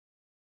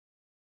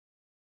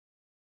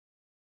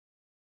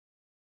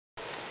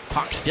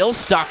Puck still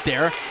stuck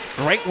there.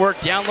 Great work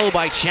down low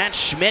by Chance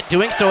Schmidt,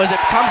 doing so as it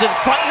comes in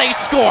front and they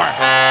score.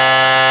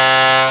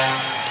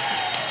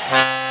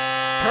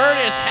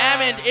 Curtis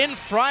Hammond in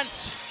front.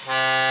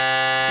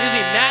 Excuse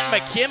me, Matt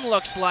McKim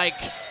looks like.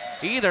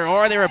 Either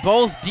or, they were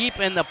both deep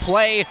in the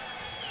play.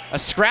 A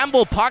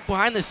scramble puck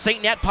behind the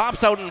St. Net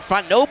pops out in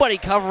front. Nobody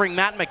covering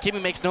Matt McKim. He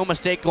makes no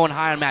mistake going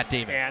high on Matt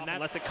Davis. And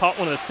unless it caught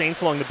one of the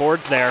Saints along the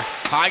boards there.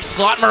 High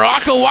slot,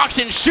 Morocco walks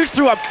in, shoots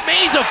through a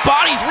maze of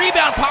bodies.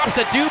 Rebound pops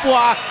to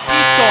Dubois.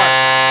 He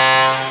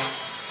scores.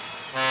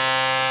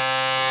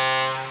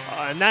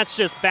 And that's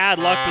just bad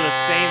luck for the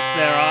Saints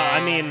there.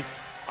 I mean,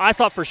 I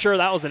thought for sure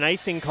that was an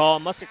icing call.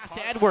 Must have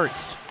to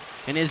Edwards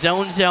in his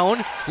own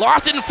zone.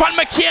 Lost it in front.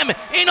 McKim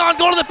in on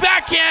goal to the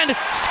backhand.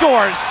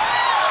 Scores.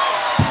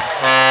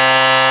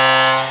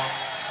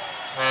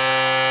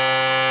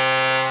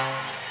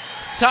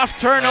 Tough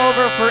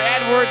turnover for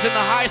Edwards in the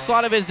high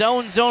slot of his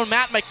own zone.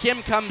 Matt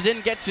McKim comes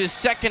in, gets his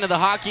second of the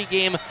hockey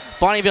game.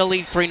 Bonnyville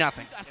leads 3-0.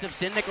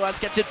 Gustafson, Nicolets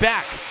gets it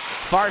back.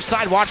 Far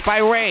side, watched by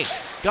Ray.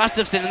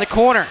 Gustafson in the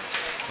corner.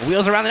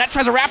 Wheels around the net,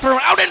 tries a wrapper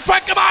out in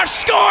front. Gamache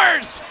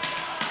scores!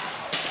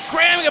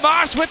 Graham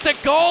Gamache with the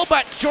goal,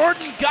 but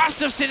Jordan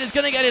Gustafson is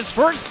going to get his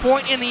first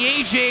point in the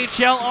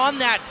AJHL on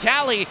that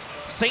tally.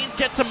 Saints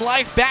get some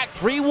life back,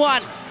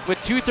 3-1 with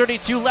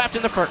 2:32 left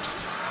in the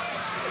first.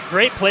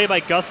 Great play by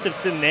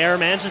Gustafson there,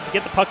 manages to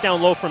get the puck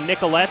down low from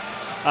Nicolets,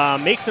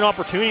 makes an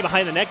opportunity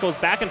behind the net, goes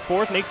back and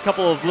forth, makes a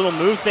couple of little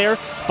moves there,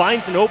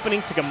 finds an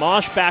opening to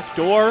Gamache back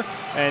door,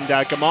 and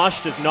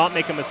Gamache does not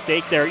make a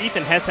mistake there.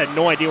 Ethan Hess had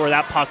no idea where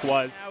that puck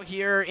was. Now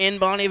here in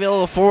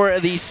Bonnyville for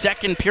the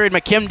second period,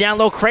 McKim down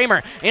low,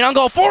 Kramer in on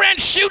goal,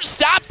 forehand shoot,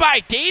 stopped by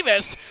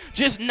Davis,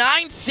 just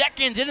 9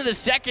 seconds into the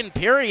second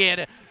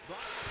period.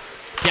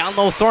 Down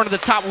low, Thorne to the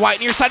top, White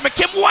near side,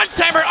 McKim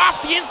one-timer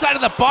off the inside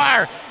of the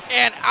bar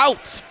and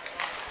out.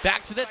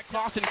 Back to the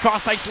toss and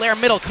cross ice, Leyer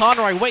middle,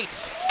 Conroy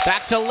waits,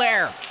 back to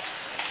Leyer.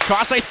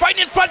 Cross ice, Fyten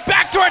in front,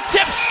 backdoor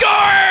tip,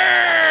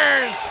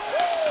 scores!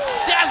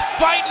 Seth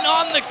Fyten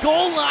on the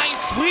goal line,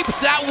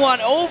 sweeps that one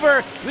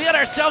over. We got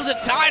ourselves a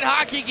tied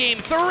hockey game,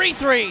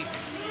 3-3.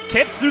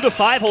 Tipped through the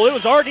 5-hole, it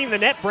was already in the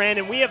net,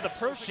 Brandon. We have the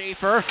perfect.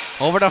 Schaefer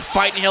over to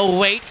Fyten, he'll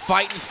wait,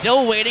 Fyten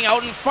still waiting,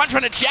 out in front,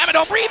 trying to jam it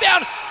home,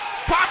 rebound!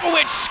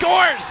 Popowich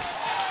scores!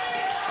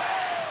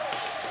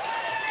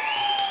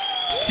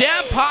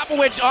 Sam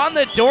Popowich on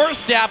the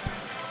doorstep,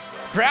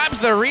 grabs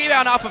the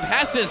rebound off of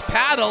Hess's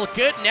paddle.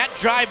 Good net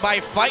drive by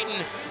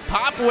Fyten.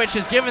 Popowich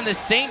has given the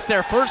Saints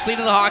their first lead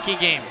of the hockey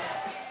game.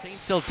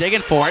 Saints still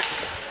digging for it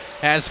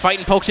as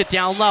Fyten pokes it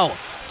down low.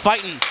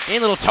 Fyten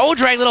in, little toe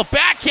drag, little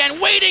backhand,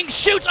 waiting,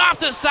 shoots off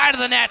the side of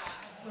the net.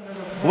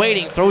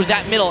 Waiting, throws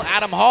that middle.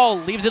 Adam Hall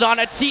leaves it on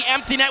a T,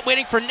 empty net,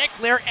 waiting for Nick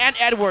Leyer and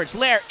Edwards.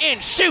 Leyer in,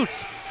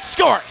 shoots,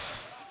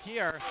 scores.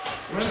 Here,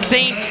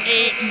 Saints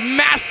a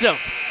massive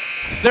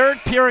third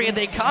period.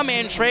 They come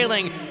in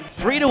trailing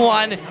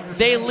 3-1.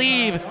 They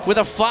leave with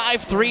a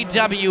 5-3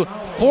 W.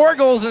 4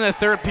 goals in the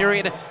third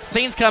period.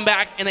 Saints come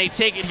back and they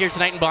take it here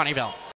tonight in Bonnyville.